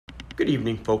Good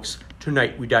evening, folks.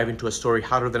 Tonight we dive into a story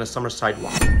hotter than a summer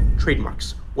sidewalk.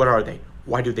 Trademarks. What are they?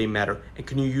 Why do they matter? And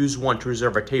can you use one to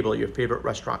reserve a table at your favorite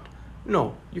restaurant?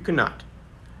 No, you cannot.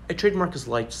 A trademark is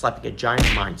like slapping a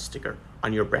giant mind sticker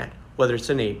on your brand, whether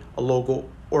it's a name, a logo,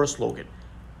 or a slogan.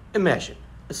 Imagine,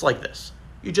 it's like this.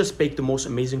 You just baked the most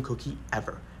amazing cookie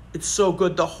ever. It's so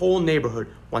good the whole neighborhood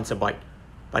wants a bite.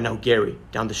 By now Gary,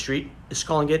 down the street, is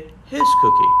calling it his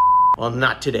cookie. Well,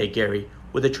 not today, Gary.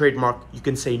 With a trademark, you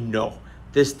can say no.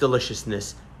 This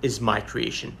deliciousness is my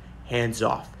creation. Hands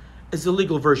off. It's the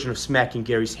legal version of smacking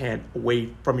Gary's hand away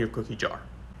from your cookie jar.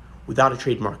 Without a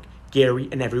trademark, Gary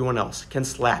and everyone else can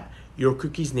slap your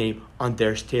cookie's name on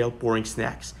their stale, boring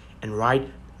snacks and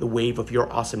ride the wave of your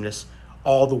awesomeness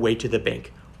all the way to the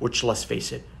bank, which, let's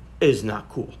face it, is not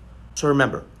cool. So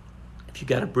remember, if you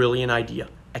got a brilliant idea,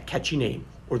 a catchy name,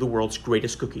 or the world's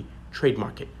greatest cookie,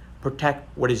 trademark it. Protect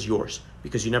what is yours,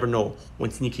 because you never know when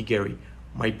Sneaky Gary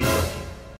might be lurking.